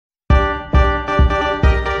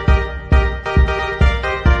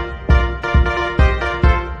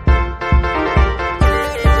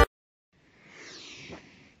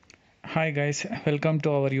Hi guys, welcome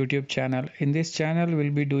to our YouTube channel. In this channel,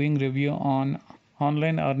 we'll be doing review on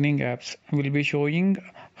online earning apps. We'll be showing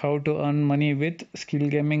how to earn money with skill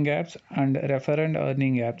gaming apps and referral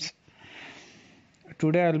earning apps.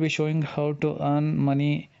 Today, I'll be showing how to earn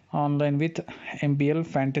money online with MPL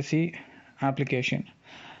Fantasy application.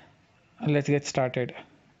 Let's get started.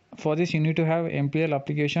 For this, you need to have MPL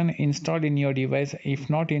application installed in your device.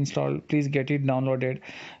 If not installed, please get it downloaded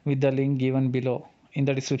with the link given below in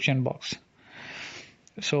the description box.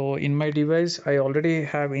 So in my device I already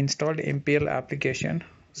have installed MPL application,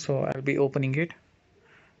 so I'll be opening it.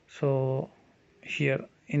 So here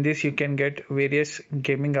in this you can get various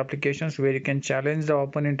gaming applications where you can challenge the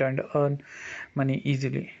opponent and earn money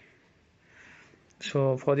easily.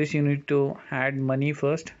 So for this you need to add money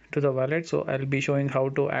first to the wallet, so I'll be showing how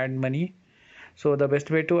to add money. So the best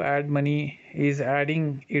way to add money is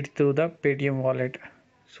adding it to the Paytm wallet.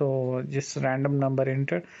 So just random number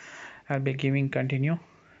enter, I'll be giving continue.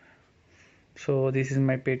 So this is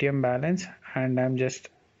my Paytm balance and I'm just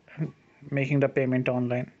making the payment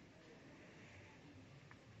online.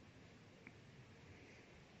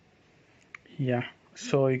 Yeah,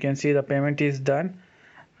 so you can see the payment is done,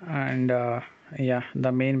 and yeah,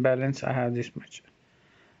 the main balance I have this much.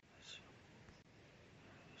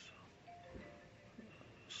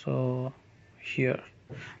 So here,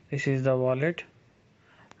 this is the wallet,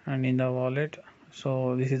 and in the wallet,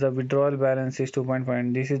 so this is the withdrawal balance is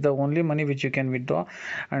 2.5. This is the only money which you can withdraw,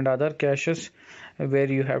 and other cashes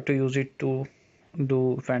where you have to use it to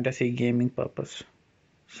do fantasy gaming purpose.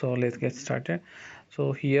 So let's get started.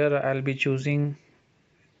 So here I'll be choosing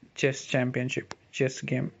chess championship, chess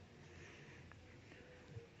game.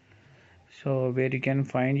 So where you can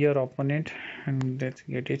find your opponent, and let's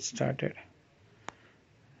get it started.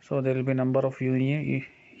 So there will be number of honi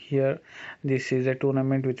here. This is a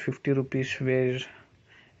tournament with 50 rupees where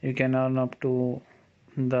you can earn up to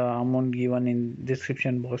the amount given in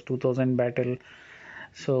description box, 2000 battle.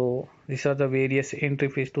 So these are the various entry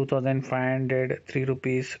fees: 2500, 3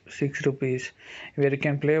 rupees, 6 rupees, where you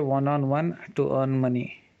can play one-on-one to earn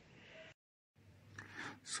money.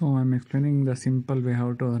 So I'm explaining the simple way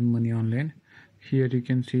how to earn money online. Here you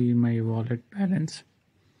can see my wallet balance.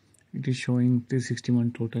 It is showing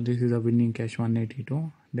 361 total. This is a winning cash 182,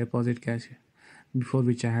 deposit cash before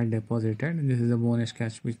which I had deposited. This is a bonus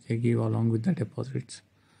cash which they give along with the deposits.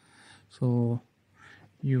 So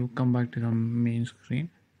you come back to the main screen.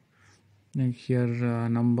 Like here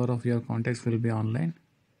number of your contacts will be online.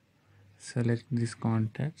 Select these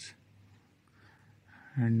contacts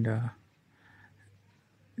and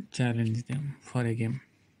challenge them for a game.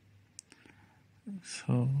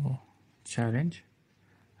 So challenge,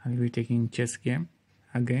 I'll be taking chess game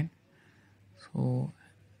again. So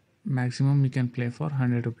maximum you can play for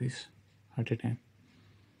 100 rupees at a time.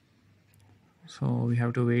 So we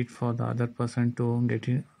have to wait for the other person to get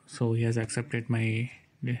in. So he has accepted my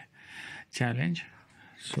challenge,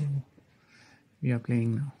 so we are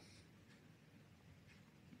playing now.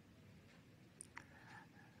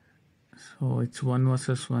 So it's 1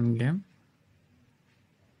 versus 1 game.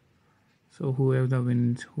 So whoever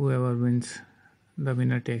wins, the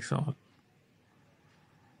winner takes all.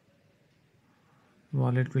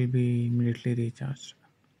 Wallet will be immediately recharged.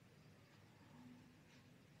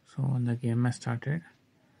 So when the game has started,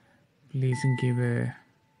 please give a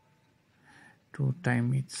to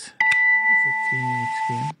time. It's a 3 minutes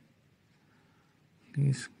game.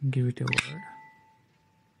 Please give it a word.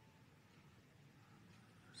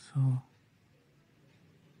 So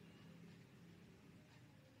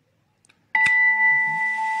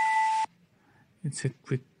it's a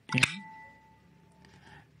quick game.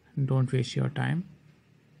 Don't waste your time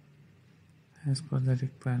as per the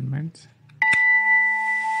requirements.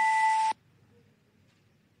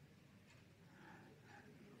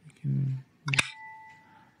 You can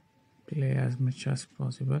play as much as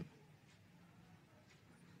possible.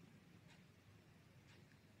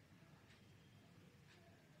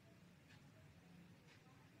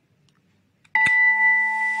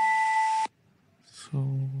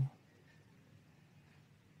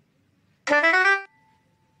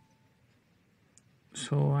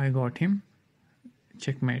 So I got him,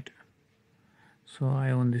 checkmate. So I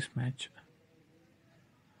own this match.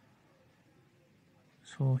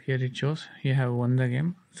 So here it shows you have won the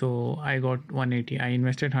game. So I got 180. I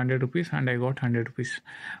invested 100 rupees and I got 100 rupees,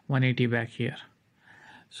 180 back here.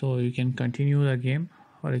 So you can continue the game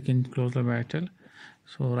or you can close the battle.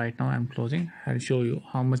 So right now I'm closing. I'll show you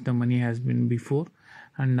how much the money has been before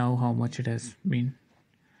and now how much it has been.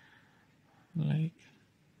 Like,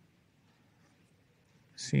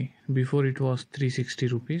 see, before it was 360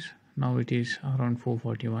 rupees, now it is around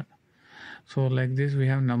 441. So like this, we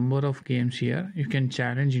have number of games here. You can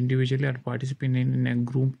challenge individually or participate in a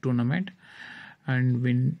group tournament and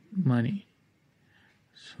win money.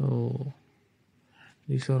 So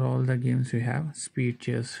these are all the games we have: speed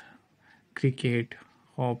chess, cricket,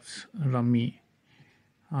 hops, rummy,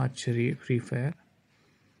 archery, free fire.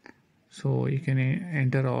 So you can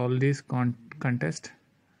enter all these contest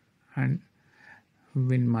and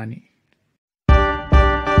win money.